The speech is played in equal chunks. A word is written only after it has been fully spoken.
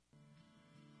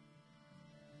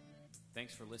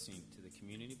Thanks for listening to the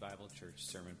Community Bible Church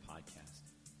Sermon Podcast.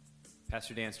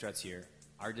 Pastor Dan Strutz here.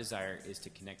 Our desire is to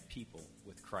connect people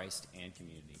with Christ and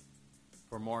community.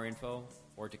 For more info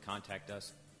or to contact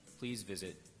us, please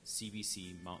visit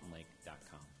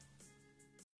cbcmountainlake.com.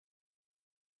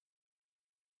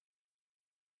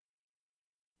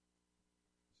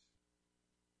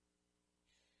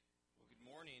 Well, good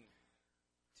morning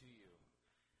to you.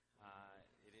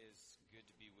 It is good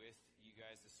to be with you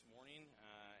guys this morning,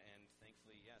 and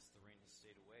thankfully, yes, the rain has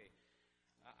stayed away.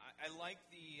 I like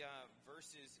the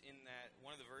verses in that,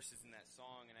 one of the verses in that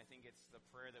song, and I think it's the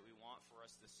prayer that we want for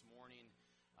us this morning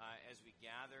as we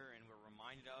gather and we're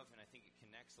reminded of, and I think it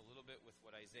connects a little bit with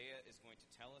what Isaiah is going to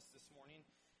tell us this morning.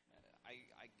 I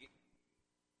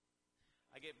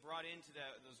get brought into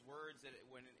those words that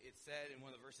when it said in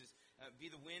one of the verses, be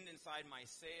the wind inside my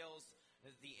sails,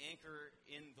 the anchor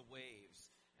in the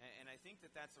waves. And I think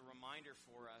that that's a reminder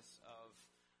for us of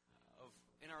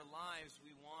in our lives,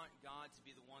 we want God to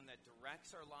be the one that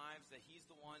directs our lives, that He's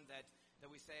the one that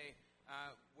we say,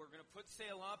 we're going to put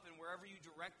sail up, and wherever you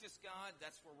direct us, God,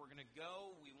 that's where we're going to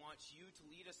go. We want you to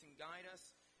lead us and guide us.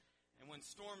 And when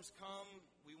storms come,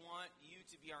 we want you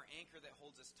to be our anchor that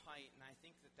holds us tight. And I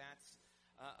think that that's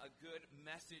a good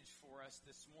message for us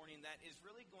this morning that is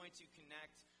really going to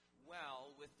connect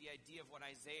well with the idea of what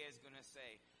Isaiah is going to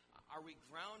say. Are we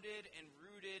grounded and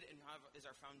rooted and is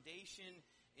our foundation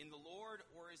in the Lord,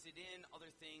 or is it in other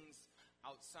things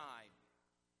outside?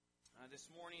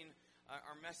 This morning,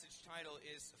 our message title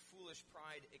is Foolish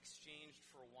Pride Exchanged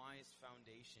for a Wise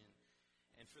Foundation.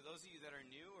 And for those of you that are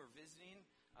new or visiting,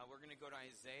 we're going to go to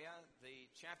Isaiah.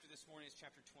 The chapter this morning is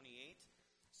chapter 28.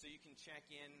 So you can check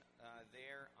in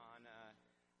there on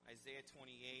Isaiah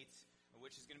 28,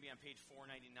 which is going to be on page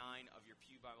 499 of your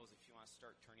pew Bibles if you want to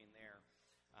start turning there.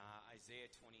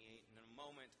 Isaiah 28. And in a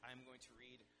moment, I'm going to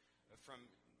read from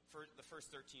the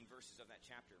first 13 verses of that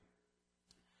chapter.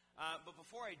 But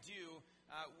before I do,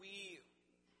 we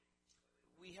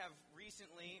have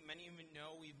recently, many of you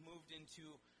know, we've moved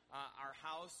into our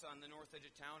house on the north edge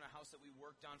of town, a house that we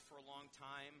worked on for a long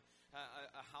time,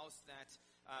 a house that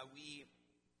we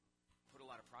put a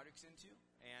lot of projects into.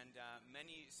 And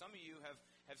some of you have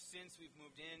since we've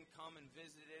moved in, come and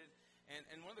visited.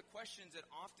 And one of the questions that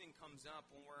often comes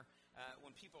up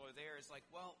when people are there is like,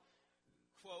 well,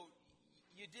 quote,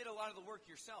 you did a lot of the work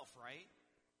yourself, right?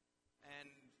 And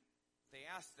they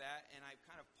ask that, and I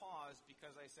kind of pause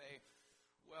because I say,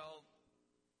 well,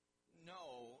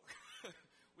 no.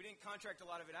 We didn't contract a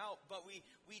lot of it out, but we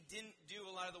didn't do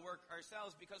a lot of the work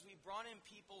ourselves because we brought in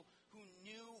people who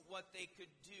knew what they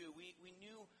could do. We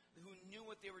knew who knew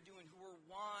what they were doing, who were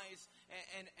wise,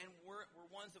 and were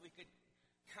ones that we could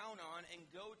count on and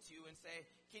go to and say,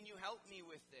 can you help me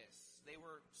with this? They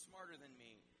were smarter than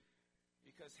me.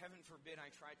 Because heaven forbid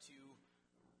I try to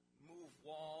move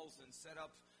walls and set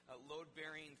up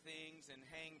load-bearing things and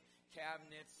hang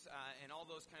cabinets and all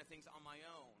those kind of things on my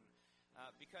own.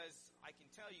 Because I can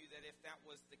tell you that if that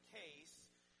was the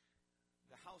case,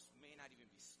 the house may not even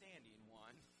be standing,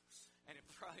 one, and it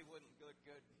probably wouldn't look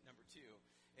good, number two,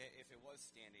 if it was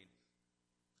standing.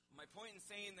 My point in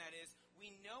saying that is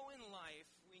we know in life,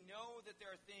 we know that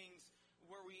there are things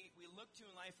where we look to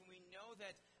in life and we know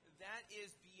that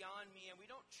is beyond me, and we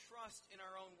don't trust in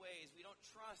our own ways. We don't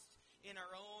trust in our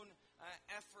own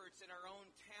efforts and our own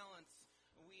talents.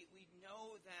 We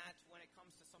know that when it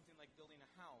comes to something like building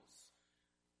a house.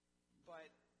 But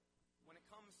when it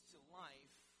comes to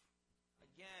life,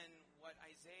 again, what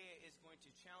Isaiah is going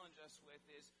to challenge us with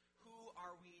is, who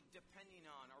are we depending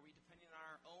on? Are we depending on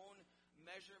our own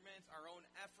measurements, our own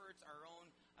efforts, our own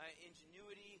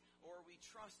ingenuity, or are we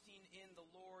trusting in the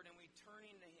Lord and we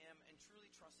turning to Him and truly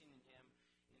trusting in Him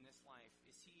in this life?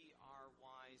 Is He our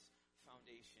wise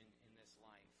foundation in this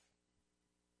life?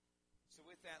 So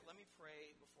with that, let me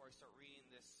pray before I start reading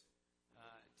this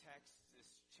text, this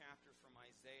chapter from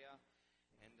Isaiah,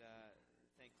 and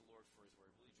thank the Lord for His word.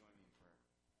 Will you join me in prayer?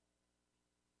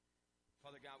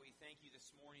 Father God, we thank you this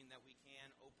morning that we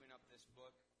can open up this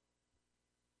book,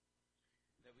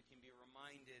 that we can be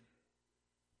reminded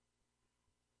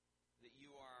that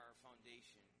you are our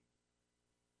foundation,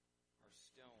 our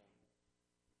stone,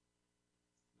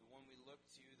 the one we look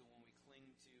to, the one we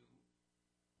cling to,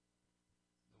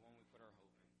 the one we put our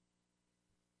hope in.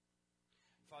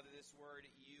 Father, this word,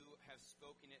 you have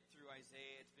spoken it through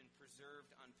Isaiah. It's been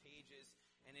preserved on pages,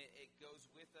 and it goes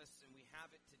with us, and we have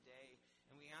it today.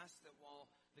 And we ask that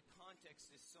while the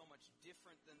context is so much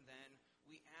different than then,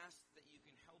 we ask that you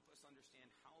can help us understand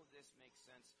how this makes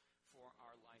sense for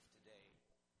our life today.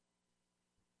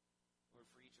 Lord,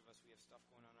 for each of us, we have stuff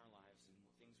going on in our lives and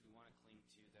things we want to cling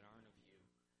to that aren't of you.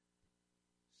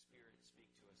 Spirit,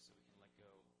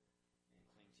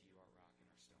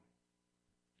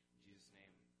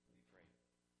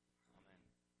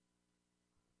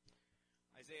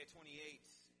 Isaiah 28.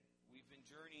 We've been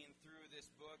journeying through this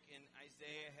book, and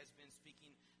Isaiah has been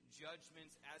speaking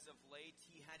judgments as of late.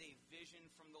 He had a vision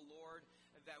from the Lord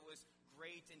that was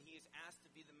great, and he is asked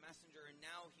to be the messenger, and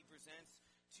now he presents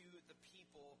to the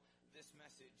people this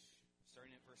message,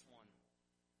 starting at verse 1.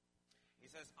 He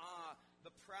says, "Ah,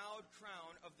 the proud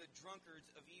crown of the drunkards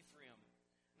of Ephraim,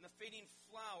 and the fading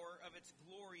flower of its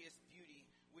glorious beauty,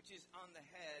 which is on the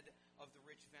head of the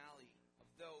rich valley, of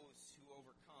those who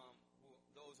overcome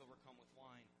with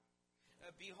wine.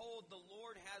 Behold, the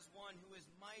Lord has one who is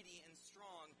mighty and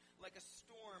strong, like a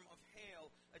storm of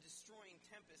hail, a destroying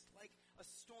tempest, like a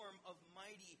storm of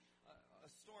mighty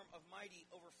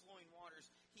overflowing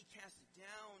waters. He casts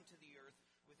down to the earth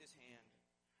with his hand.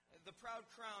 The proud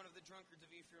crown of the drunkards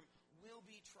of Ephraim will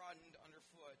be trodden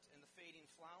underfoot, and the fading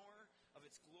flower of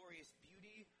its glorious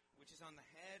beauty, which is on the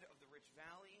head of the rich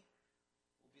valley,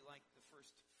 will be like the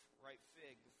first ripe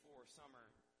fig before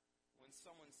summer. When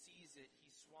someone sees it, he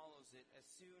swallows it as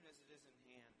soon as it is in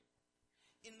hand.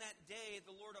 In that day,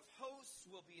 the Lord of hosts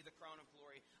will be the crown of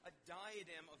glory, a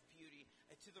diadem of beauty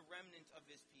to the remnant of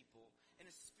his people, and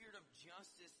a spirit of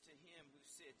justice to him who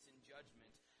sits in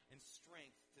judgment, and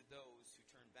strength to those who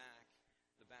turn back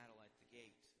the battle at the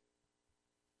gate.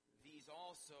 These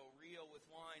also reel with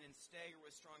wine and stagger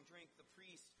with strong drink. The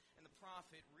priest and the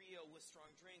prophet reel with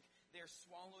strong drink. They are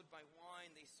swallowed by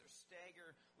wine. They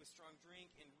stagger with strong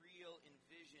drink and reel in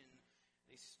vision.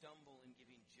 They stumble in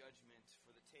giving judgment,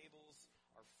 for the tables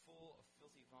are full of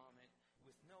filthy vomit,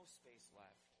 with no space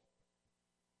left.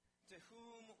 To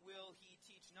whom will he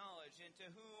teach knowledge, and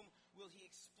to whom will he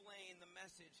explain the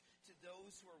message? To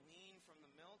those who are weaned from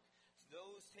the milk, to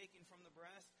those taken from the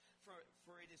breast?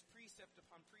 For it is precept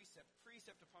upon precept,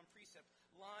 precept upon precept,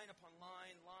 line upon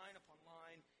line upon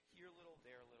line, here little,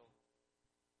 there little.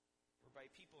 For by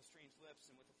people of strange lips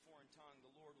and with a foreign tongue,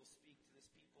 the Lord will speak to this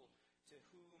people, to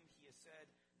whom he has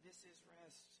said, this is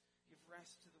rest, give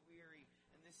rest to the weary,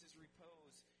 and this is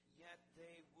repose. Yet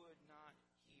they would not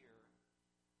hear.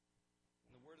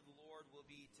 And the word of the Lord will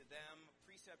be to them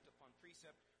precept upon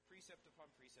precept, precept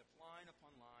upon precept, line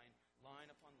upon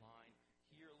line upon line,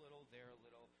 here a little, there a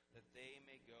little, that they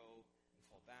may go and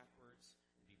fall backwards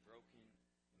and be broken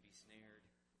and be snared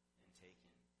and taken.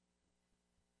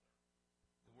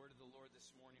 The word of the Lord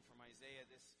this morning from Isaiah,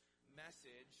 this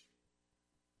message.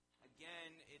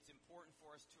 Again, it's important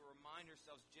for us to remind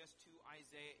ourselves just who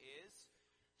Isaiah is,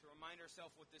 to remind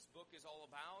ourselves what this book is all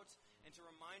about, and to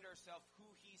remind ourselves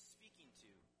who he's speaking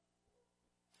to.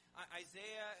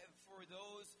 Isaiah, for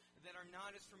those that are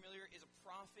not as familiar, is a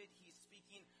prophet. He's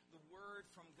speaking the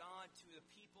word from God to the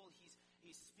people.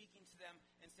 He's speaking to them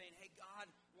and saying, hey,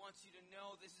 God wants you to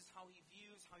know this is how he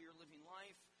views how you're living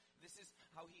life. This is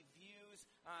how he views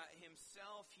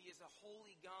himself. He is a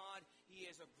holy God. He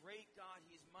is a great God.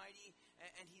 He's mighty.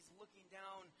 And he's looking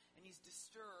down and he's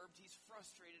disturbed. He's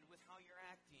frustrated with how you're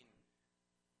acting.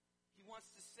 He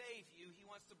wants to save you. He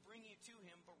wants to bring you to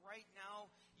him. But right now,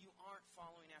 you aren't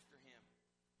following after him.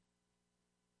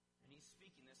 And he's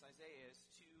speaking this, Isaiah, is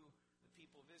to the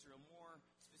people of Israel. More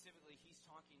specifically, he's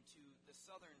talking to the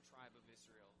southern tribe of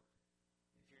Israel.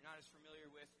 If you're not as familiar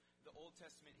with the Old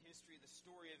Testament history, the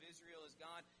story of Israel is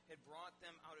God had brought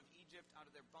them out of Egypt, out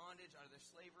of their bondage, out of their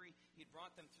slavery. He had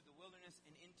brought them through the wilderness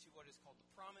and into what is called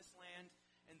the Promised Land.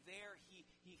 And there he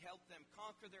helped them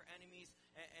conquer their enemies.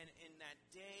 And in that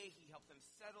day, he helped them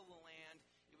settle the land.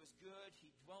 It was good. He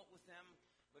dwelt with them.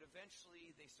 But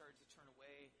eventually, they started to turn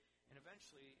away. And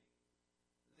eventually,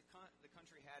 the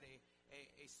country had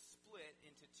a split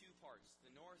into two parts,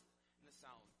 the north and the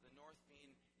south. The north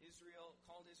being Israel,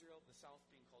 called Israel, the south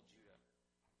being called Judah.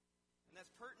 And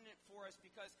that's pertinent for us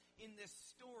because in this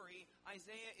story,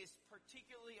 Isaiah is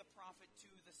particularly a prophet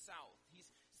to the south. He's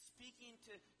speaking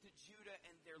to Judah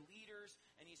and their leaders,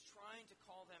 and he's trying to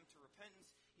call them to repentance.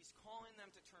 He's calling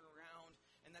them to turn around,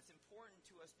 and that's important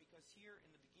to us because here in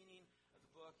the beginning of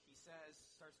the book, he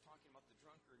starts talking about the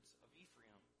drunkards of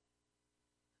Ephraim,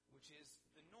 which is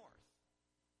the north.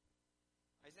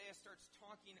 Isaiah starts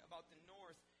talking about the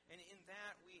north, and in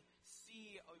that we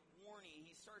see a warning.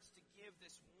 He starts to give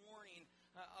this warning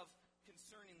of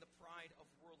concerning the pride of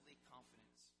worldly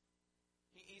confidence.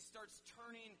 He starts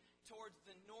turning towards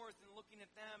the north and looking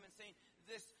at them and saying,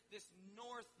 this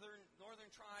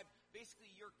northern tribe,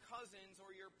 basically your cousins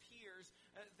or your peers,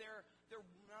 they're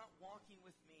not walking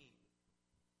with me.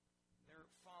 They're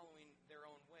following their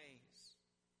own ways.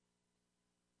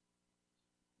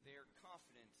 They're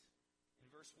confident. In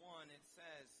verse 1, it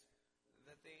says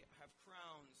that they have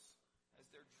crowns as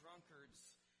their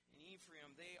drunkards. In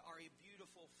Ephraim, they are a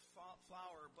beautiful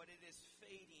flower, but it is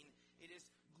fading. It is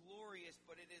glorious,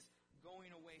 but it is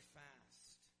going away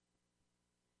fast.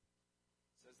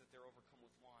 that they're overcome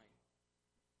with wine.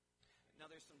 Now,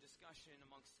 there's some discussion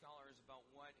amongst scholars about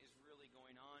what is really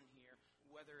going on here,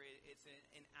 whether it's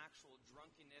an actual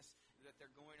drunkenness that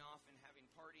they're going off and having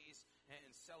parties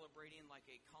and celebrating like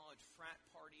a college frat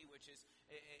party, which is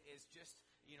just,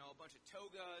 a bunch of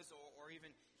togas, or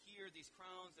even here, these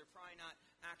crowns. They're probably not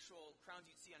actual crowns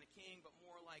you'd see on a king, but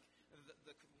more like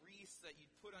the wreaths that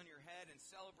you'd put on your head and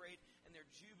celebrate, and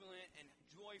they're jubilant and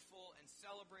joyful and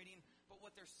celebrating. But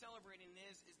what they're celebrating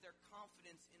is their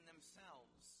confidence in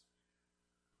themselves.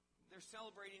 They're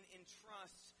celebrating in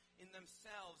trust in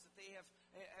themselves, that they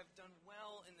have done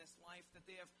well in this life, that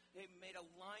they've made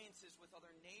alliances with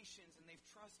other nations, and they've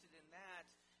trusted in that,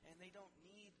 and they don't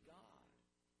need God.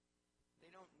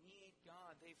 They don't need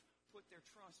God. They've put their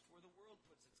trust where the world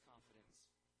puts its confidence.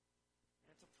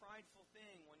 And it's a prideful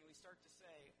thing when we start to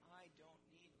say, I don't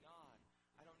need God.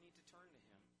 I don't need to turn to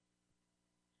Him.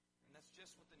 And that's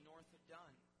just what the North had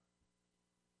done.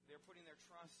 They're putting their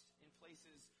trust in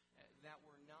places that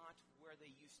were not where they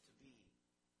used to be.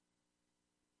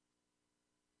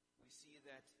 We see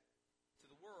that to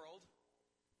the world,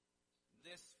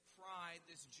 this pride,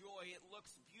 this joy, it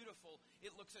looks beautiful,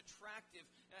 it looks attractive.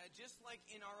 Just like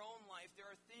in our own life, there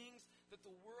are things that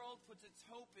the world puts its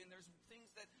hope in. There's things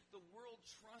that the world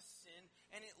trusts in,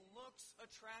 and it looks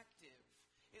attractive.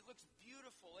 It looks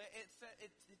beautiful.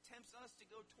 It tempts us to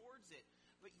go towards it,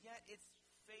 but yet it's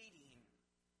fading.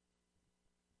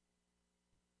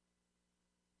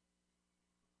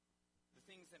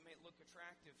 Things that may look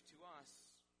attractive to us.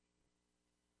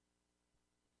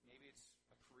 Maybe it's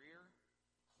a career,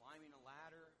 climbing a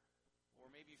ladder,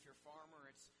 or maybe if you're a farmer,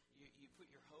 it's you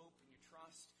put your hope and your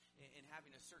trust in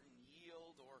having a certain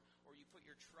yield, or you put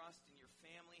your trust in your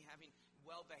family, having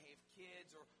well-behaved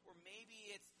kids, or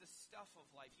maybe it's the stuff of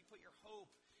life. You put your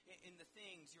hope in the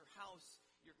things, your house,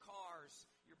 your cars,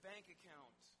 your bank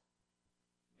account.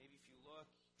 Maybe if you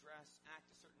look, dress, act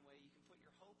a certain way, you can put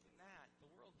your hope in that. The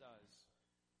world does.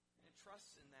 And it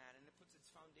trusts in that, and it puts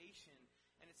its foundation,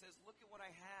 and it says, look at what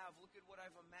I have, look at what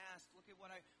I've amassed, look at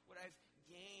what I've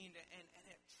gained, and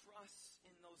it trusts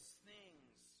in those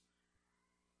things.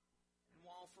 And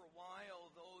while for a while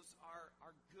those are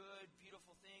good,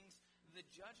 beautiful things, the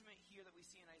judgment here that we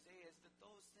see in Isaiah is that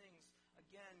those things,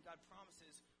 again, God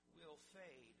promises, will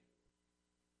fade.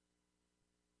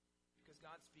 Because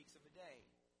God speaks of a day.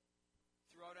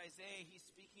 Throughout Isaiah, he's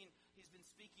been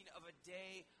speaking of a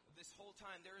day this whole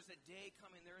time. There is a day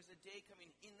coming. There is a day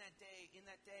coming. In that day,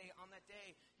 on that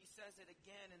day. He says it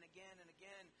again and again and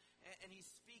again. And he's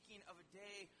speaking of a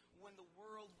day when the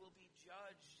world will be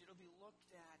judged. It'll be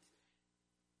looked at.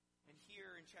 And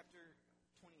here in chapter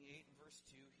 28 and verse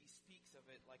 2, he speaks of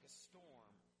it like a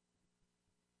storm.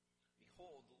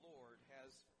 Behold, the Lord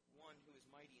has one who is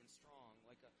mighty and strong,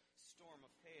 like a storm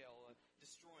of hail, a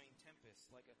destroying tempest,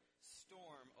 like a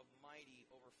storm of mighty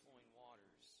overflowing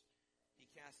waters. He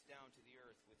cast down to the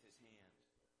earth with his hand.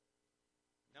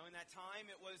 Now in that time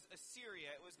it was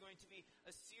Assyria. It was going to be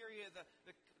Assyria,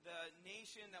 the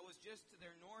nation that was just to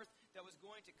their north, that was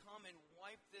going to come and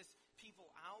wipe this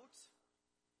people out.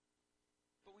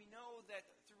 But we know that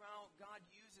throughout, God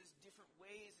uses different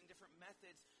ways and different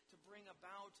methods to bring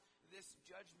about this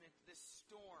judgment, this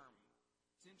storm.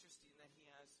 It's interesting that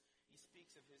he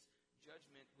speaks of his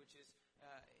judgment, which is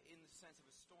in the sense of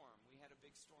a storm. We had a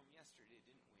big storm yesterday,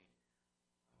 didn't we?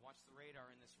 Watch the radar,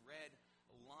 and this red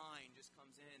line just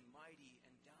comes in, mighty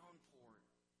and downpoured.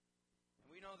 And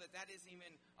we know that that isn't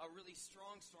even a really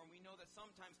strong storm. We know that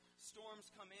sometimes storms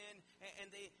come in, and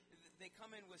they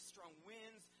come in with strong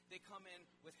winds, they come in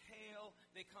with hail,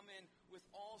 they come in with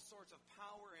all sorts of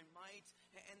power and might,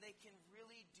 and they can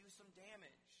really do some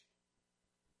damage.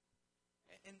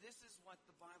 And this is what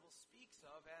the Bible speaks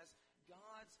of as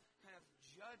God's kind of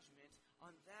judgment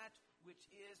on that which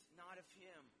is not of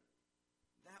Him,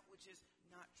 that which is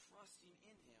not trusting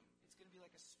in Him. It's going to be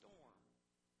like a storm.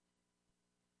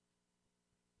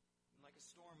 And like a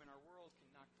storm in our world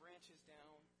can knock branches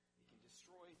down, it can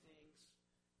destroy things.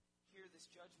 Hear this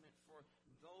judgment for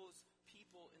those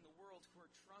people in the world who are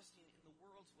trusting in the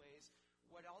world's ways.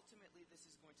 What ultimately this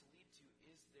is going to lead to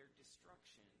is their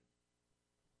destruction.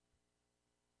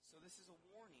 So this is a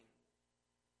warning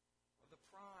of the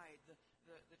pride,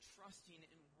 the trusting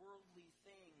in worldly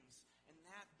things, and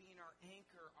that being our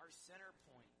anchor, our center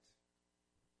point.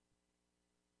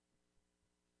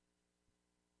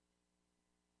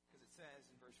 Because it says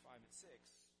in verse 5 and 6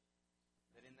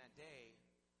 that in that day,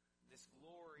 this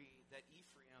glory that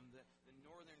Ephraim, the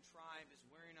northern tribe, is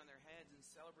wearing on their heads and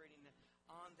celebrating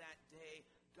on that day,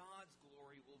 God's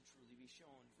glory will truly be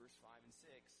shown. Verse 5 and 6.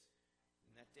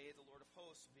 In that day, the Lord of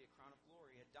hosts will be a crown of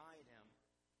glory, a diadem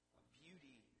of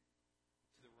beauty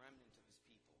to the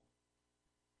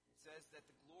says that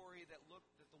the glory that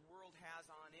the world has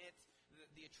on it,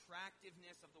 the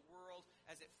attractiveness of the world,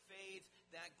 as it fades,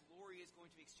 that glory is going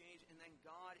to be exchanged, and then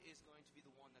God is going to be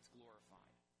the one that's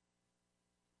glorified.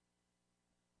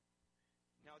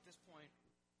 Now at this point,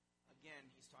 again,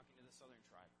 he's talking to the southern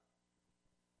tribe.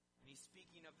 And he's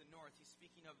speaking of the north. He's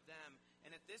speaking of them.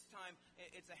 And at this time,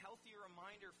 it's a healthy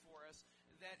reminder for us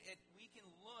that we can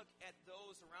look at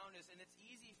those around us, and it's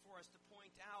easy for us to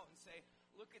point out and say,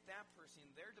 look at that person.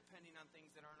 They're depending on things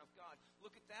that aren't of God.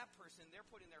 Look at that person. They're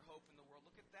putting their hope in the world.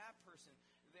 Look at that person.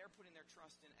 They're putting their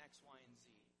trust in X, Y, and Z.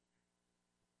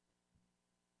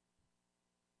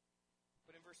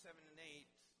 But in verse 7 and 8,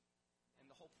 and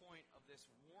the whole point of this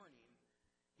warning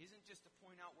isn't just to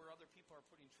point out where other people are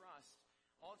putting trust.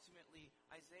 Ultimately,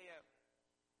 Isaiah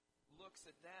looks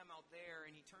at them out there,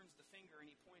 and he turns the finger and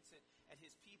he points it at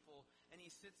his people, and he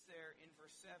sits there in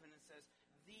verse 7 and says,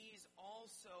 these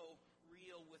also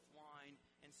reel with wine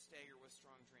and stagger with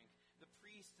strong drink. The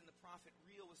priest and the prophet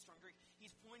reel with strong drink.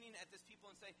 He's pointing at this people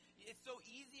and saying, it's so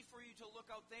easy for you to look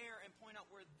out there and point out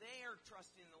where they are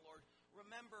trusting in the Lord.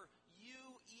 Remember,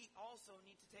 you also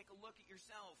need to take a look at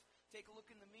yourself. Take a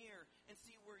look in the mirror and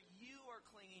see where you are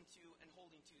clinging to and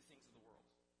holding to things of the world.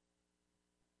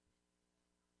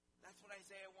 That's what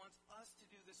Isaiah wants us to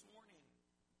do this morning.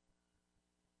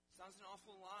 Sounds an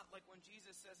awful lot like when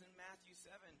Jesus says in Matthew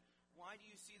 7, why do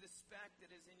you see the speck that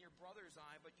is in your brother's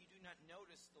eye, but you do not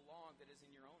notice the log that is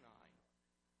in your own eye?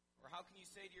 Or how can you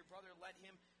say to your brother, let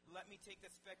me take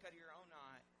that speck out of your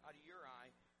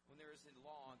eye, when there is a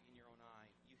log in your own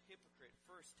eye? You hypocrite,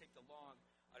 first take the log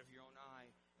out of your own eye,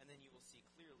 and then you will see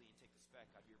clearly and take the speck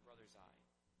out of your brother's eye.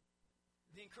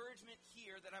 The encouragement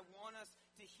here that I want us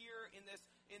to hear in this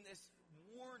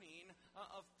warning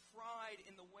of pride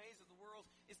in the ways of the world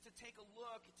is to take a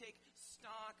look, take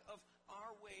stock of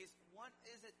our ways. What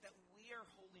is it that we are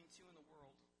holding to in the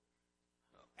world?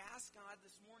 Ask God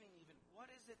this morning even,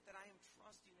 what is it that I am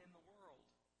trusting in the world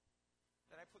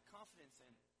that I put confidence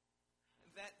in?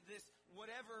 That this,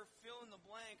 whatever, fill in the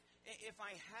blank, if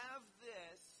I have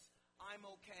this, I'm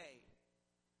okay.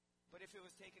 But if it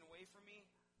was taken away from me,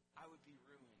 I would be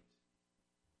ruined.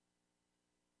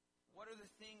 What are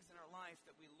the things in our life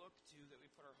that we look to, that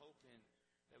we put our hope in,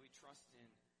 that we trust in,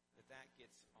 that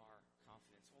gets our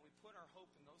confidence? When we put our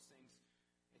hope in those things,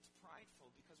 it's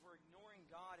prideful because we're ignoring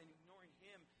God and ignoring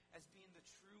Him as being the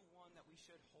true one that we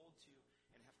should hold to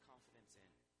and have confidence in.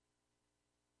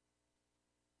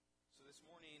 So this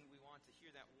morning, we want to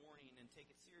hear that warning and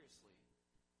take it seriously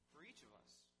for each of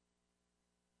us.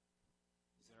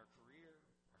 Is it our career,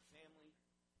 our family,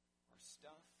 our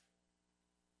stuff?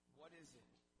 What is it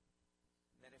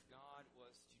that if God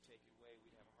was to take it away,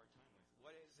 we'd have a hard time with?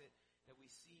 What is it that we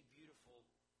see beautiful,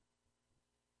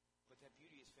 but that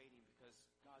beauty is fading because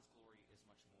God's glory is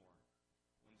much more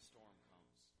when the storm comes?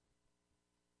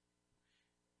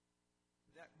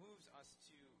 That moves us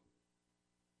to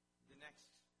the next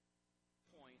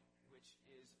point, which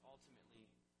is ultimately,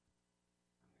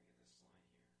 I'm going to get this slide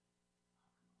here.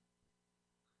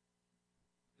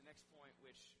 The next point,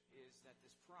 which is that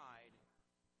this pride,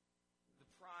 the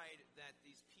pride that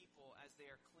these people, as they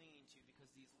are clinging to,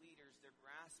 because these leaders, they're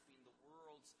grasping the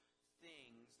world's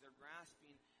things, they're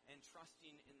grasping and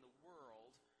trusting in the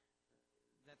world,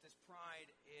 that this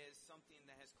pride is something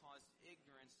that has caused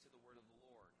ignorance to the word of the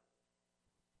Lord.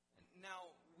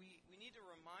 Now, we need to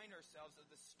remind ourselves of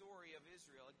the story of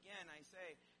Israel. Again, I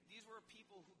say, these were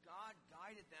people who God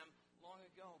guided them long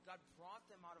ago. God brought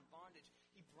them out of bondage.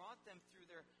 He brought them through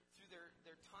their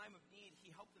time of need.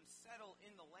 He helped them settle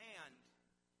in the land.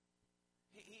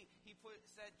 He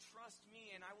said, trust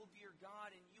me and I will be your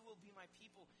God and you will be my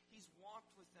people. He's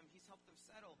walked with them. He's helped them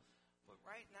settle. But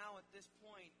right now at this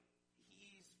point,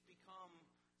 he's become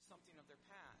something of their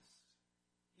past.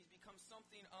 He's become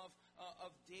something of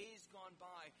days gone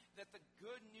by. That the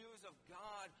good news of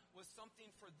God was something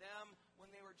for them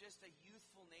when they were just a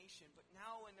youthful nation. But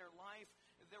now in their life,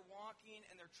 they're walking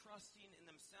and they're trusting in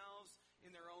themselves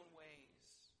in their own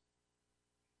ways.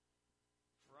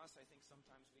 For us, I think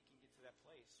sometimes we can get to that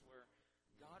place where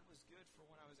God was good for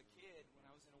when I was a kid, when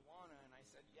I was in Awana, and I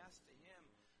said yes to Him.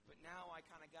 But now I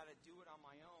kind of got to do it on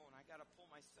my own. I got to pull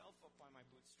myself up by my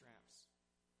bootstraps.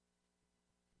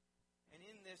 And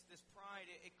in this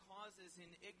pride, it causes in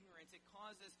ignorance. It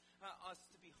causes us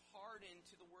to be hardened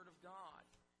to the Word of God.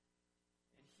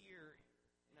 And here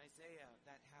in Isaiah,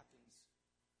 that happens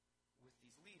with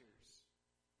these leaders.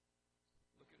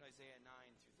 Look at Isaiah 9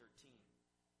 through 13.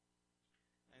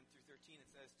 And through 13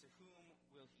 it says, to whom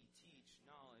will He teach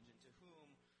knowledge, and to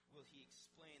whom will He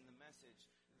explain the message?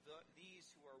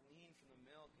 These who are weaned from the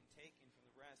milk and taken from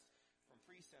the breast, from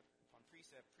precept upon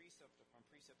precept, precept upon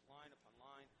precept, line upon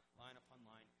line, line upon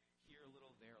line, here a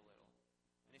little, there a little.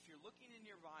 And if you're looking in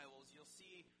your Bibles, you'll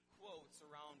see quotes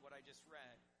around what I just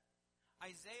read.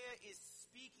 Isaiah is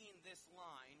speaking this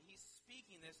line. He's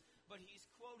speaking this, but he's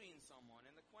quoting someone.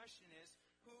 And the question is,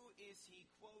 who is he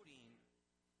quoting?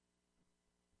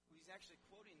 Who he's actually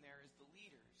quoting there is the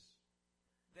leaders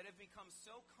that have become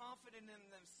so confident in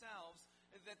themselves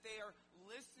that they are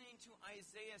listening to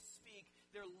Isaiah speak.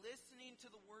 They're listening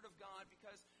to the Word of God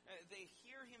because they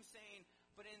hear him saying,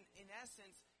 but in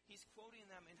essence, he's quoting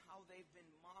them in how they've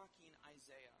been mocking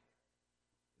Isaiah.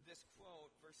 This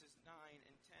quote, verses 9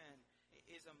 and 10,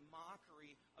 is a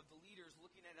mockery of the leaders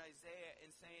looking at Isaiah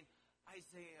and saying,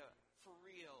 Isaiah, for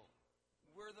real,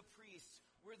 we're the priests,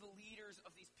 we're the leaders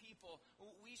of these people.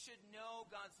 We should know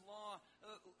God's law.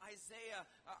 Isaiah,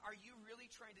 are you really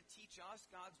trying to teach us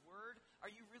God's word?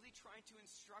 Are you really trying to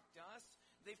instruct us?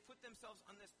 They've put themselves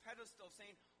on this pedestal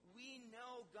saying, we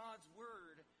know God's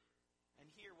word. And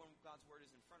here, when God's word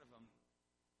is in front of them,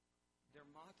 they're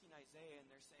mocking Isaiah and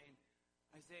they're saying,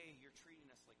 Isaiah, you're treating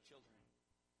us like children.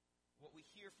 What we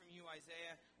hear from you,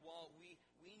 Isaiah, while we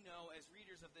know as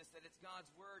readers of this that it's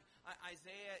God's word,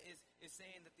 Isaiah is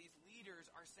saying that these leaders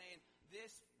are saying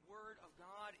this word of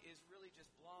God is really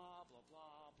just blah, blah,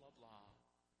 blah, blah, blah.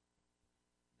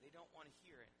 They don't want to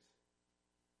hear it.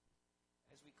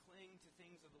 As we cling to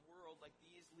things of the world like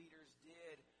these leaders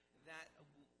did, that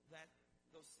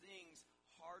those things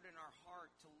harden our heart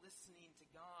to listening to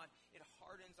God. It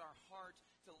hardens our heart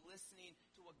to listening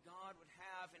to what God would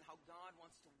have and how God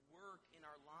wants to work in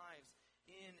our lives,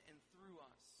 in and through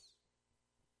us.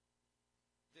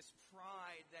 This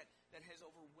pride that has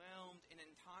overwhelmed and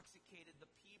intoxicated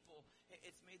the people,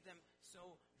 it's made them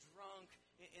so drunk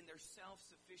in their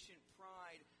self-sufficient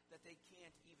pride that they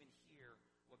can't even hear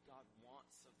what God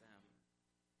wants of them.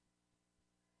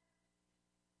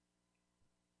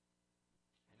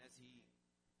 And as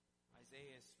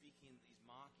Isaiah is speaking these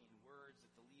mocking words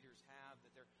that the leaders have,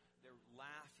 that they're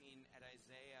laughing at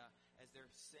Isaiah as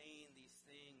they're saying these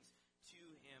things to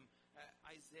him.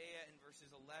 Isaiah in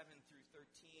verses 11 through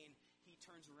 13, he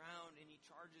turns around and he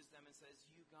charges them and says,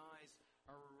 you guys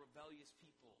are a rebellious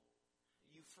people.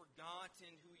 You've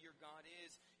forgotten who your God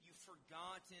is. You've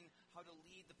forgotten how to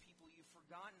lead the people. You've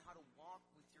forgotten how to walk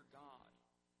with your God.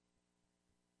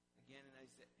 Again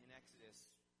in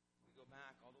Exodus, we go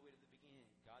back all the way to the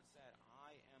beginning. God said,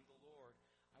 I am the Lord.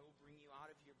 I will bring you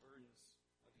out of your burdens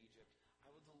of Egypt.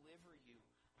 I will deliver you.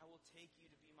 I will take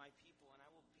you to be my people, and I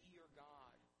will be your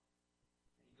God.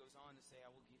 And he goes on to say,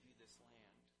 I will give you this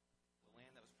land, the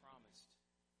land that was promised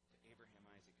to Abraham,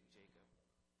 Isaac, and Jacob.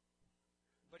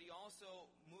 But he also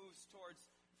moves towards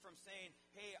from saying,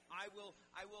 hey,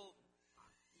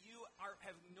 you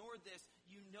have ignored this.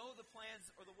 You know the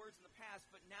plans or the words in the past,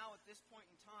 but now at this point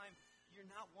in time, you're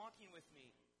not walking with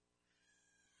me.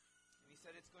 And he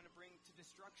said it's going to bring to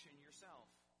destruction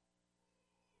yourself.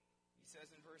 He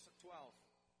says in verse 12,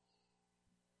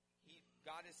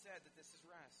 God has said that this is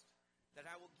rest, that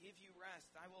I will give you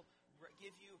rest, I will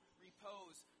give you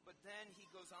repose. But then he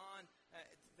goes on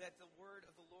that the word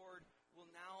of the Lord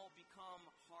will now become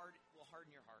hard, will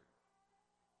harden your heart.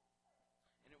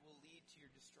 And it will lead to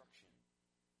your destruction.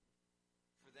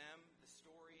 For them, the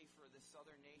story for the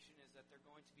southern nation is that they're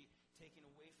going to be taken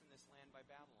away from this land by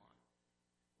Babylon.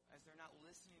 As they're not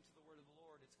listening to the word of the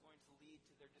Lord, it's going to lead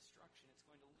to their destruction. It's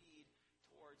going to lead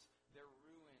towards their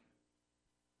ruin.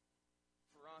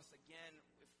 For us, again,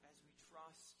 as we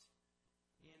trust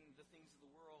in the things of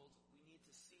the world, we need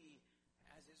to see,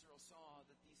 as Israel saw,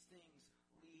 that these things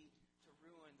lead to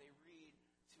ruin. They lead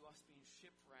to us being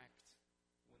shipwrecked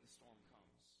when the storm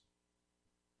comes.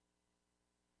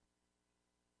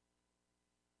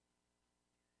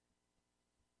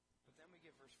 But then we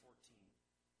get verse 14.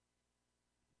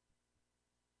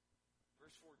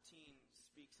 Verse 14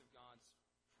 speaks of God's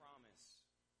promise,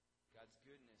 God's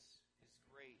goodness, His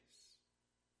grace.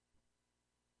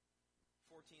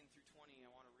 14 through 20,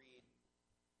 I want to read.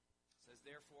 It says,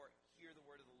 therefore, hear the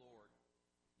word of the Lord,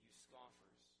 you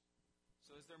scoffers.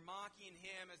 So as they're mocking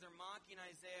him, as they're mocking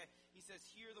Isaiah, he says,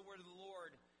 hear the word of the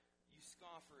Lord, you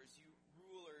scoffers, you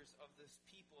rulers of this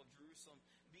people of Jerusalem,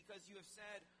 because you have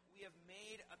said, we have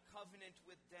made a covenant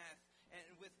with death,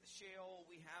 and with Sheol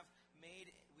we have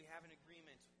an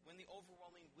agreement. When the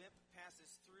overwhelming whip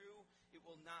passes through, it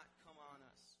will not come on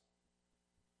us.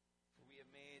 For we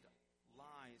have made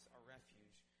lies our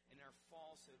refuge, and in our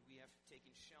falsehood we have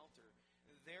taken shelter.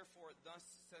 Therefore, thus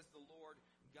says the Lord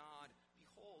God,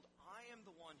 behold, I am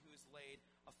the one who has laid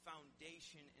a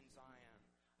foundation in Zion,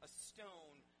 a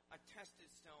stone, a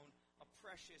tested stone, a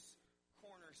precious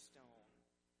cornerstone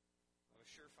of a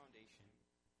sure foundation.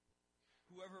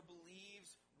 Whoever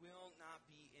believes will not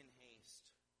be in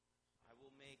haste. I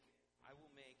will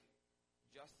make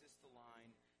justice the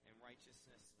line and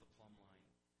righteousness the plumb line.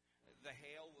 The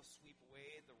hail will sweep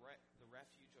away the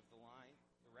refuge of the line,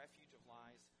 the refuge of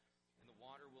lies, and the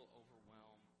water will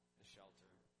overwhelm the shelter.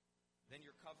 Then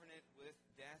your covenant with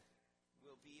death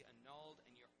will be annulled,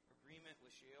 and your agreement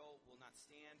with Sheol will not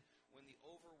stand. When the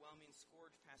overwhelming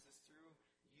scourge passes through,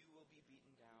 you will be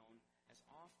beaten down. As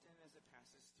often as it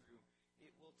passes through,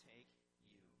 it will take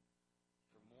you.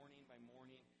 For morning by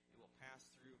morning, it will pass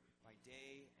through by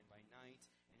day and by night,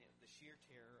 and the sheer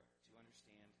terror to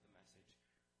understand the message.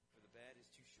 For the bed is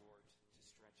too short to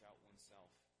stretch out oneself,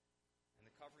 and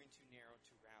the covering too narrow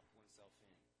to wrap oneself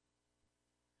in.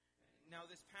 Now,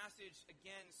 this passage,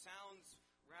 again, sounds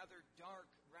rather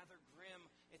dark, rather grim.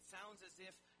 It sounds as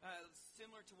if,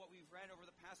 similar to what we've read over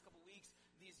the past couple weeks,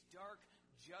 these dark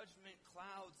judgment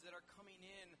clouds that are coming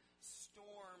in,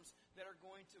 storms that are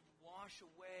going to wash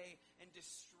away and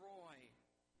destroy.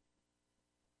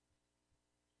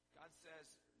 God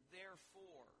says,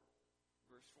 therefore,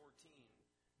 verse 14,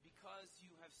 because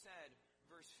you have said,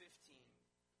 verse 15.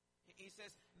 He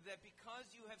says that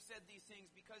because you have said these things,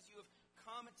 because you have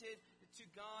commented to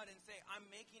God and say, I'm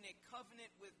making a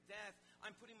covenant with death,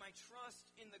 I'm putting my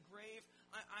trust in the grave,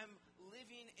 I'm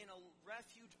living in a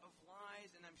refuge of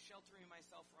lies, and I'm sheltering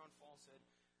myself around falsehood.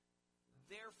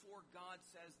 Therefore, God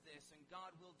says this, and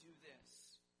God will do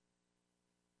this.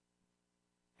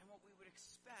 And what we would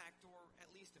expect, or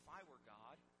at least if I were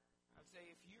God, I would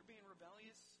say, if you're being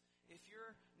rebellious, if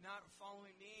you're not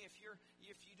following me, if you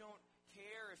don't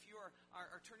care, if you are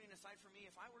turning aside from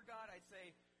me, if I were God, I'd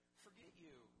say, forget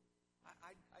you.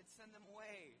 I'd send them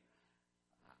away.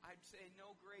 I'd say,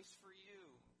 no grace for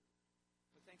you.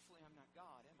 But thankfully, I'm not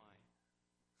God, am I?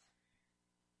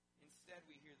 Instead,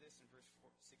 we hear this in verse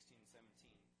 16 and 17.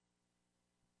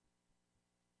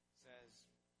 It says,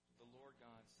 the Lord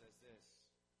God says this,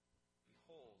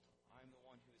 behold, I am the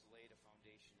one who has laid a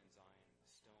foundation in Zion,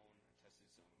 a stone, a tested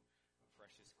stone, a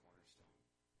precious cornerstone.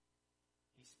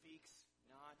 He speaks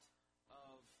not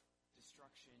of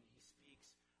destruction. He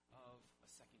speaks of a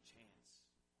second chance,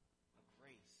 a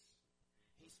grace.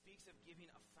 He speaks of giving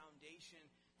a foundation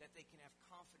that they can have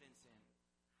confidence in.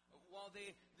 While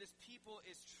this people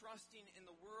is trusting in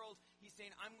the world, he's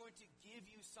saying, I'm going to give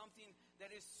you something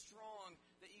that is strong,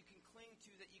 that you can cling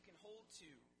to, that you can hold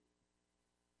to.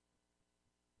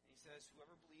 And he says,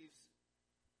 whoever believes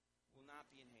will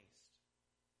not be in haste.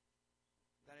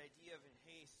 That idea of in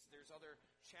haste, there's other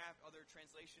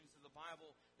translations of the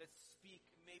Bible that speak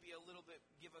maybe a little bit,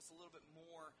 give us a little bit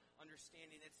more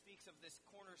understanding. It speaks of this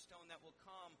cornerstone that will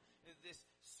come, this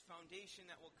foundation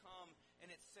that will come, and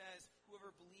it says,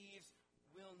 whoever believes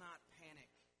will not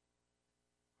panic.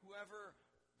 Whoever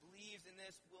believes in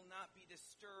this will not be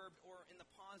disturbed, or in the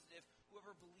positive,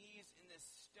 whoever believes in this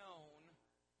stone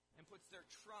and puts their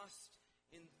trust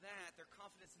in that, their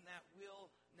confidence in that,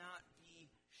 will not be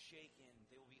shaken.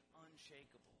 They will be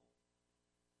unshakable.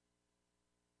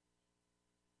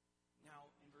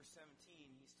 Now, in verse 17,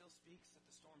 he still speaks that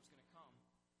the storm's going to come.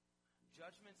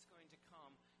 Judgment's going to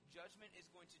come. Judgment is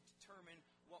going to determine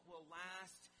what will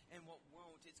last and what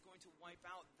won't. It's going to wipe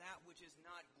out that which is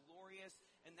not glorious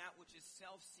and that which is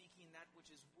self-seeking, that which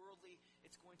is worldly.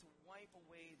 It's going to wipe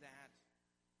away that.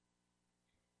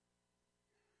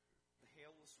 The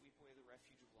hail will sweep away the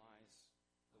refuge of lies.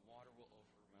 The water will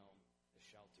overwhelm the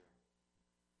shelter.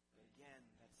 But again,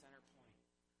 that center point.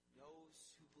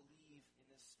 Those who believe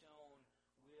in the stone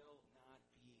will not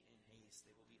be in haste.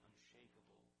 They will be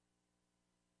unshakable.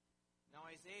 Now,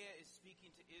 Isaiah is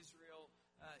speaking to Israel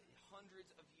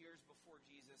hundreds of years before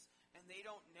Jesus, and they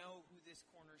don't know who this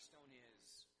cornerstone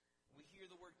is. We hear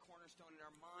the word cornerstone, and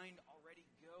our mind already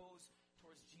goes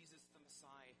towards Jesus the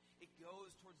Messiah. It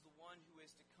goes towards the one who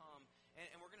is to come. And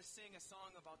we're going to sing a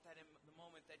song about that in the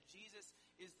moment, that Jesus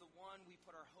is the one we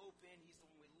put our hope in. He's the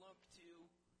one we look to.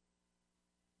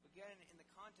 Again, in the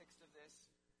context of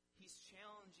this, he's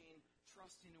challenging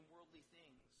trusting in worldly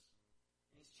things.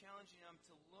 And he's challenging them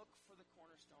to look for the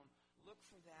cornerstone, look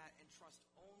for that, and trust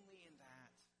only in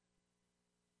that.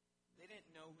 They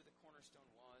didn't know who the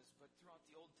cornerstone was, but throughout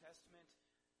the Old Testament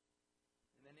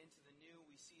and then into the New,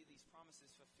 we see these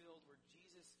promises fulfilled where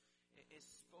Jesus is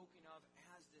spoken of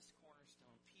as this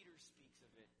cornerstone. Peter speaks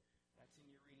of it. That's in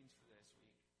your readings for this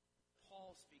week.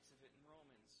 Paul speaks of it in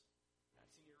Romans.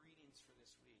 That's in your readings for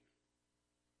this week.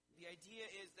 The idea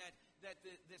is that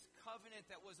this covenant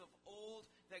that was of old,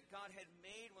 that God had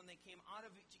made when they came out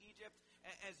of Egypt,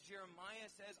 as Jeremiah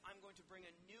says, I'm going to bring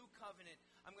a new covenant.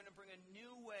 I'm going to bring a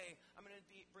new way. I'm going to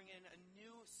bring in a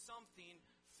new something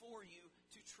for you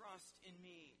to trust in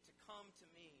me, to come to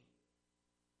me.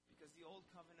 because the old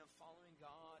covenant of following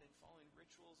God and following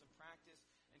rituals and practice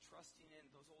and trusting in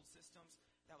those old systems,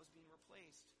 that was being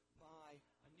replaced by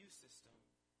a new system,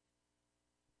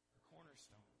 the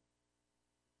cornerstone,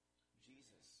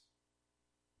 Jesus,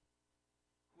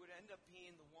 who would end up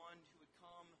being the one who would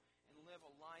come and live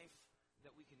a life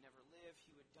that we could never live.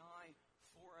 He would die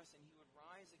for us, and he would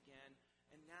rise again.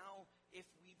 And now, if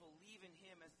we believe in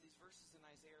him, as these verses in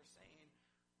Isaiah are saying,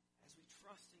 as we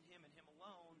trust in him and him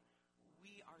alone,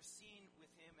 we are seen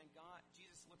with him. And God,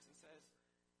 Jesus looks and says,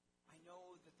 I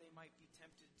know that they might be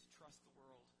tempted to trust the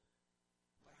world,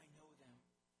 but I know them.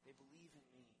 They believe in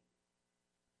me.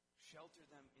 Shelter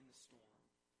them in the storm.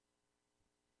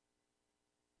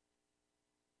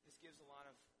 This gives a lot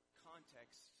of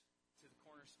context to the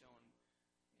cornerstone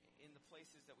in the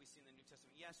places that we see in the New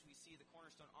Testament. Yes, we see the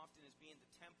cornerstone often as being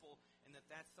the temple, and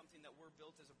that's something that we're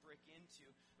built as a brick into.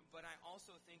 But I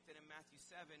also think that in Matthew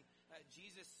 7,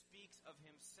 Jesus speaks of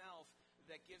himself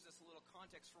that gives us a little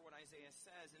context for what Isaiah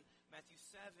says. In Matthew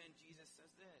 7, Jesus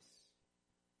says this: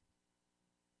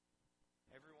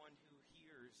 everyone who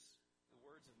hears the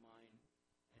words of mine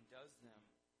and does them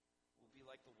will be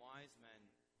like the wise men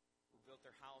who built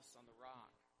their house on the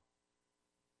rock.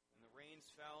 And the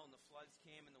rains fell, and the floods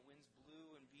came, and the winds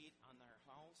blew and beat on their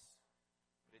house,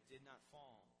 but it did not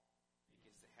fall,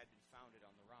 because it had been founded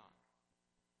on the rock.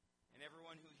 And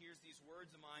everyone who hears these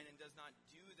words of mine and does not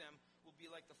do them will be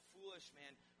like the foolish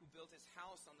man who built his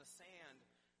house on the sand.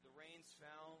 The rains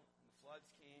fell, and the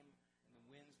floods came, and the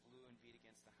winds blew and beat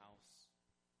against the house,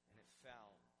 and it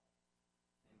fell,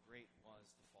 and great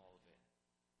was the fall of it.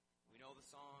 We know the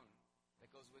song that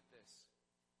goes with this.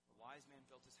 The wise man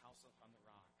built his house upon the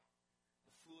rock.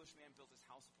 The foolish man built his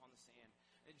house upon the sand.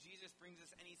 And Jesus brings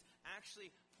us, and he's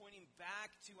actually pointing back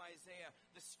to Isaiah.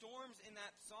 The storms in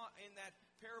that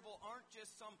parable aren't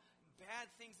just some bad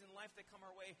things in life that come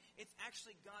our way. It's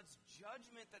actually God's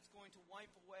judgment that's going to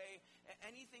wipe away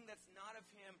anything that's not of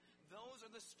him. Those are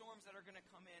the storms that are going to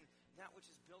come in. That which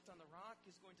is built on the rock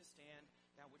is going to stand.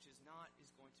 That which is not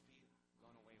is going to be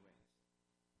gone away with.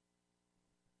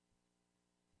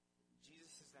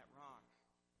 Jesus is that rock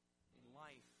in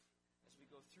life as we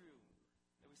go through,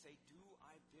 that we say, do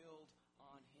I build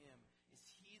on him? Is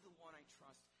he the one I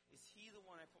trust? Is he the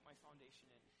one I put my foundation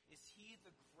in? Is he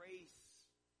the grace,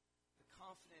 the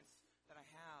confidence that I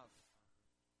have,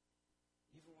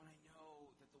 even when I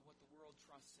know that what the world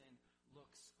trusts in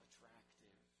looks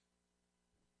attractive?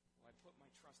 Will I put my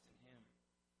trust in him?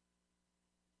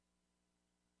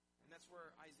 And that's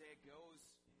where Isaiah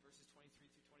goes in verses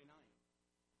 23 through 29.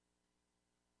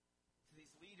 To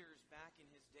these leaders back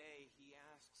in his day, he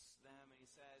asks them and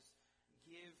he says,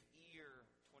 give ear,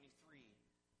 23,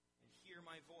 and hear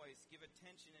my voice. Give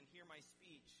attention and hear my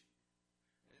speech.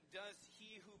 Does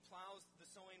he who plows the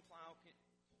sowing plow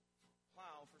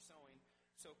for sowing,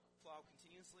 so plow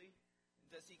continuously?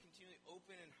 Does he continually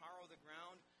open and harrow the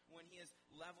ground when he has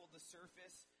leveled the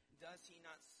surface? Does he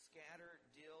not scatter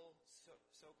dill,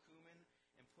 sow cumin,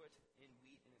 and put in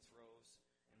wheat in its rows,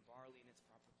 and barley in its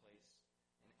proper place?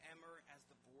 And emmer as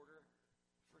the border,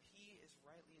 for he is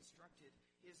rightly instructed.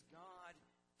 His God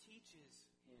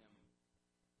teaches him.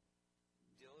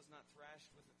 Dill is not threshed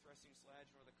with a threshing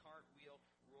sledge, nor the cart wheel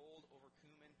rolled over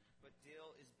cumin, but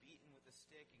dill is beaten with a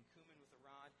stick, and cumin with a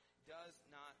rod. Does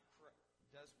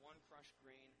one crush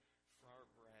grain for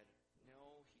bread?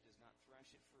 No, he does not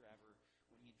thresh it forever.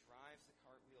 When he drives the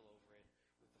cart wheel over it,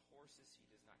 with the horses he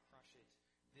does not crush it.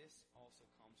 This also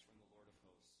comes from the Lord of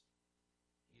hosts.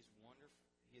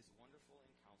 He is wonderful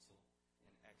in counsel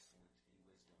and excellent in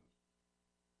wisdom.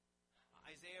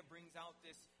 Isaiah brings out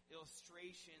this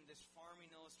illustration, this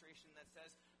farming illustration that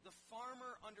says the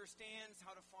farmer understands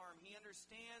how to farm. He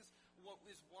understands what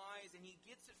is wise, and he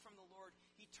gets it from the Lord.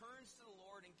 He turns to the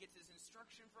Lord and gets his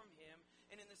instruction from him.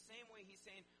 And in the same way, he's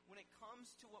saying when it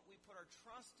comes to what we put our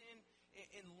trust in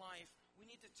life, we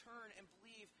need to turn and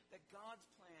believe that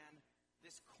God's plan,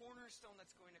 this cornerstone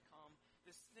that's going to come,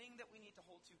 this thing that we need to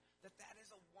hold to, that is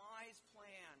a wise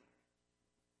plan.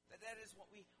 That is what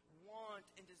we want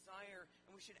and desire.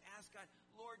 And we should ask God,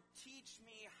 Lord, teach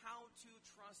me how to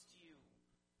trust you.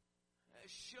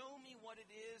 Show me what it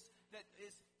is that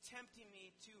is tempting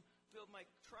me to build my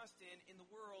trust in the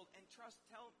world, and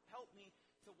help me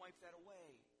to wipe that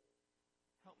away.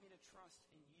 Help me to trust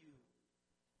in you,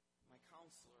 my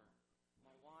counselor,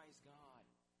 my wise God.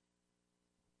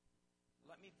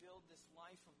 Let me build this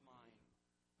life of mine,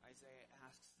 Isaiah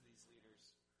asks these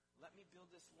leaders. Let me build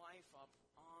this life up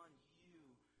on you,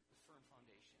 the firm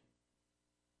foundation.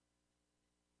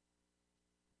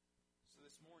 So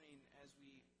this morning, as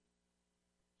we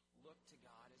look to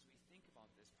God, as we think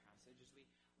about this passage, as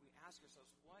we we ask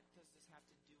ourselves, what does this have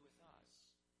to do with us?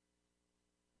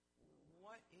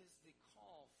 What is the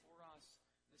call for us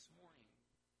this morning?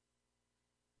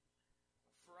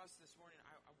 For us this morning,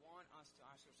 I want us to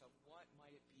ask ourselves, what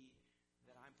might it be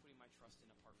that I'm putting my trust in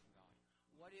apart from God?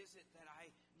 What is it that I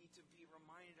need to be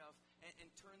reminded of and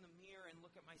turn the mirror and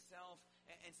look at myself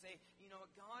and say,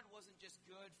 God wasn't just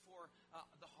good for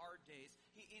the hard days.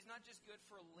 He's not just good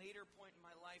for a later point in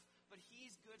my life, but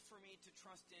He's good for me to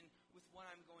trust in with what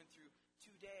I'm going through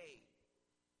today.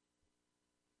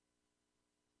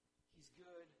 He's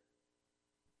good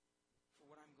for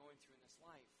what I'm going through in this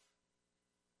life.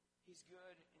 He's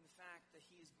good in the fact that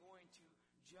He is going to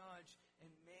judge and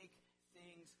make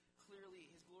things clearly,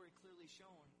 His glory clearly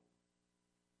shown.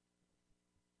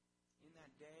 In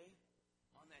that day,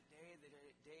 on that day, the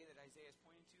day that Isaiah is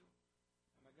pointing to,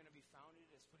 am I going to be founded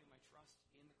as putting my trust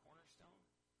in the cornerstone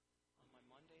on my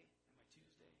Monday and my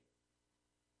Tuesday?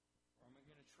 Or am I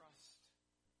going to trust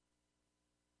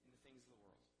in the things of the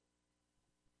world?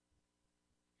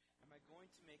 Am I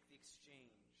going to make the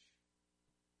exchange?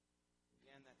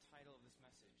 Again, that title of this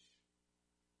message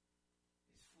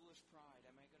is Foolish Pride.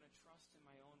 Am I going to trust in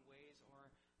my own ways,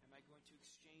 or am I going to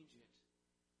exchange it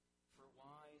for a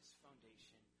wise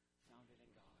foundation founded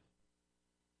in God?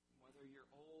 Whether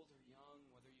you're old or young,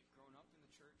 whether you've grown up in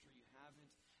the church or you haven't,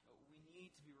 we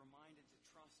need to be reminded to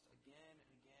trust again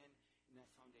and again in that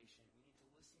foundation. We need to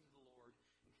listen to the Lord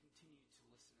and continue to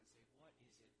listen and say, what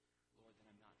is it, Lord, that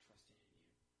I'm not trusting in you?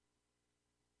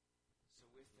 So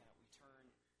with that, we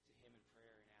turn to Him in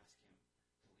prayer and ask Him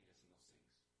to lead us in those things.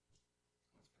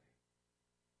 Let's pray.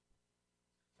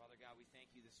 Father God, we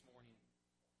thank you this morning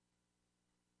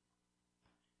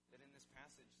that in this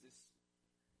passage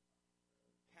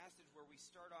where we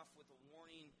start off with a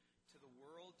warning to the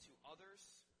world, to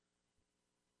others,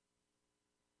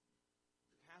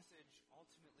 the passage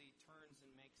ultimately turns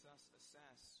and makes us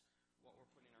assess what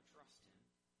we're putting our trust in.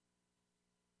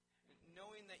 And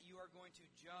knowing that you are going to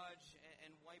judge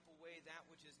and wipe away that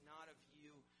which is not of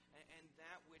you, and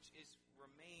that which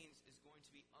remains is going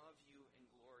to be of you and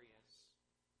glorious.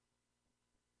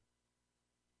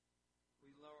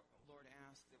 We, Lord,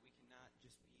 ask that we cannot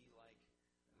just be like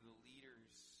the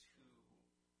leaders who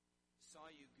saw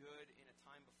you good in a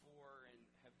time before and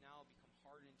have now become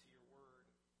hardened to your word.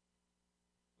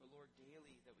 But Lord,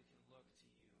 daily that we can look to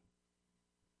you.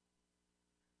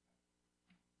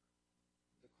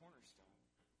 The cornerstone.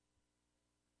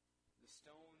 The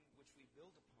stone which we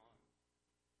build upon.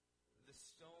 The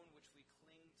stone which we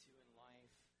cling to in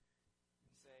life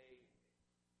and say,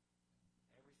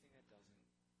 everything that doesn't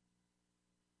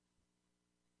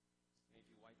may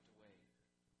be wiped away.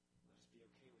 Let us be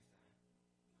okay with that.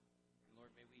 And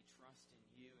Lord, may we trust in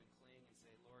you and cling and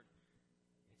say, Lord,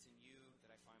 it's in you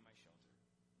that I find my shelter.